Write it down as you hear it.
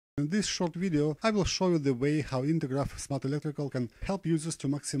In this short video, I will show you the way how Intergraph SmartElectrical can help users to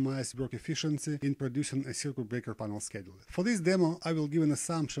maximize work efficiency in producing a circuit breaker panel scheduler. For this demo, I will give an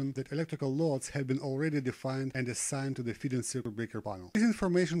assumption that electrical loads have been already defined and assigned to the feed-in circuit breaker panel. This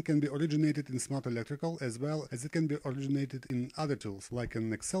information can be originated in SmartElectrical as well as it can be originated in other tools like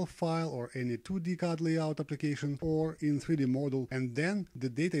an Excel file or any 2D CAD layout application or in 3D model, and then the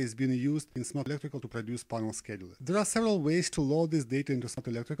data is being used in SmartElectrical to produce panel scheduler. There are several ways to load this data into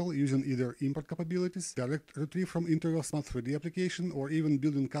SmartElectrical using either import capabilities, direct retrieve from Intergraph Smart 3D application, or even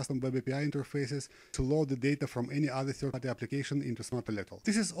building custom web API interfaces to load the data from any other third-party application into SmartElectrical.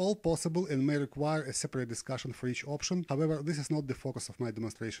 This is all possible and may require a separate discussion for each option. However, this is not the focus of my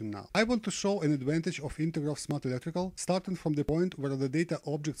demonstration now. I want to show an advantage of Intergraph SmartElectrical, starting from the point where the data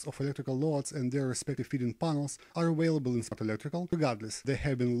objects of electrical loads and their respective feed-in panels are available in SmartElectrical, regardless they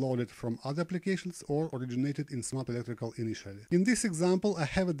have been loaded from other applications or originated in SmartElectrical initially. In this example, I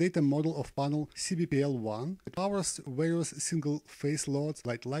have a data model of panel CBPL1. It powers various single-phase loads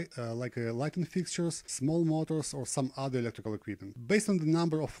like lighting fixtures, small motors, or some other electrical equipment. Based on the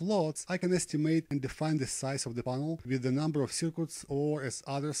number of loads, I can estimate and define the size of the panel with the number of circuits, or as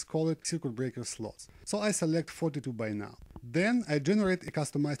others call it, circuit breaker slots. So I select 42 by now. Then I generate a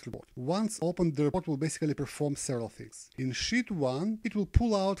customized report. Once opened, the report will basically perform several things. In sheet 1, it will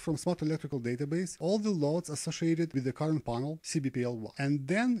pull out from SmartElectrical database all the loads associated with the current panel CBPL1, and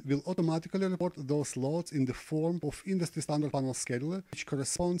then will automatically report those loads in the form of industry standard panel scheduler, which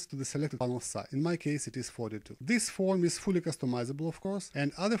corresponds to the selected panel size. In my case, it is 42. This form is fully customizable, of course,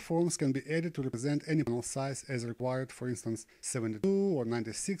 and other forms can be added to represent any panel size as required, for instance 72 or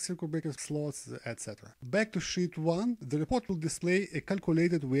 96 circuit breaker slots, etc. Back to sheet 1, the report will display a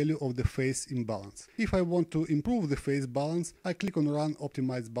calculated value of the phase imbalance. If I want to improve the phase balance, I click on Run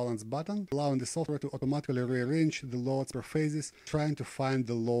Optimize Balance button, allowing the software to automatically rearrange the loads per phases, trying to find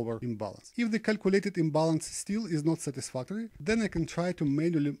the lower imbalance. If the calculated imbalance still is not satisfactory, then I can try to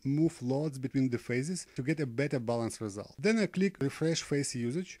manually move loads between the phases to get a better balance result. Then I click Refresh Phase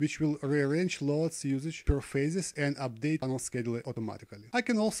Usage, which will rearrange loads usage per phases and update panel scheduler automatically. I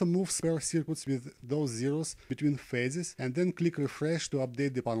can also move spare circuits with those zeros between phases and then click Refresh to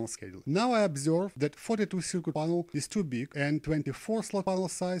update the panel schedule. Now I observe that 42 circuit panel is too big and 24 slot panel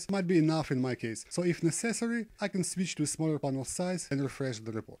size might be enough in my case. So if necessary, I can switch to a smaller panel size and refresh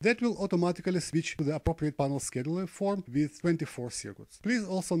the report. That will automatically switch to the appropriate panel scheduler form with 24 circuits. Please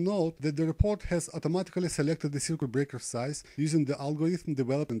also note that the report has automatically selected the circuit breaker size using the algorithm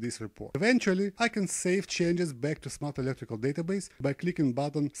developed in this report. Eventually, I can save changes back to SmartElectrical database by clicking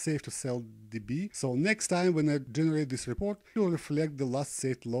button Save to Cell DB. So next time when I generate this report, it will reflect the last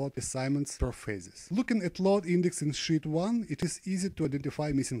saved load assignments per phases. Looking at load index in sheet 1, it is easy to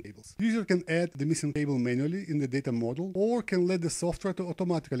identify missing cables. User can add the missing cable manually in the data model, or can let the software to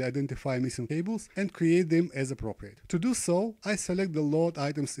automatically identify missing cables and create them as appropriate. To do so, I select the load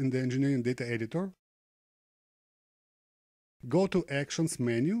items in the engineering data editor, go to Actions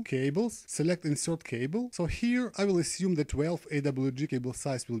menu, Cables, select Insert Cable. So here I will assume that 12 AWG cable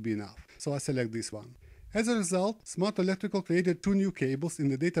size will be enough. So I select this one. As a result, SmartElectrical created two new cables in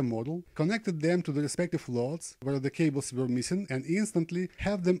the data model, connected them to the respective loads where the cables were missing, and instantly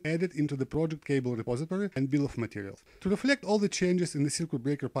have them added into the project cable repository and bill of materials. To reflect all the changes in the circuit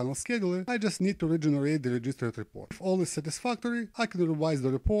breaker panel scheduler, I just need to regenerate the registered report. If all is satisfactory, I can revise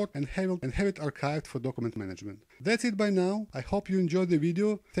the report and have it archived for document management. That's it by now. I hope you enjoyed the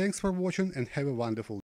video. Thanks for watching and have a wonderful day.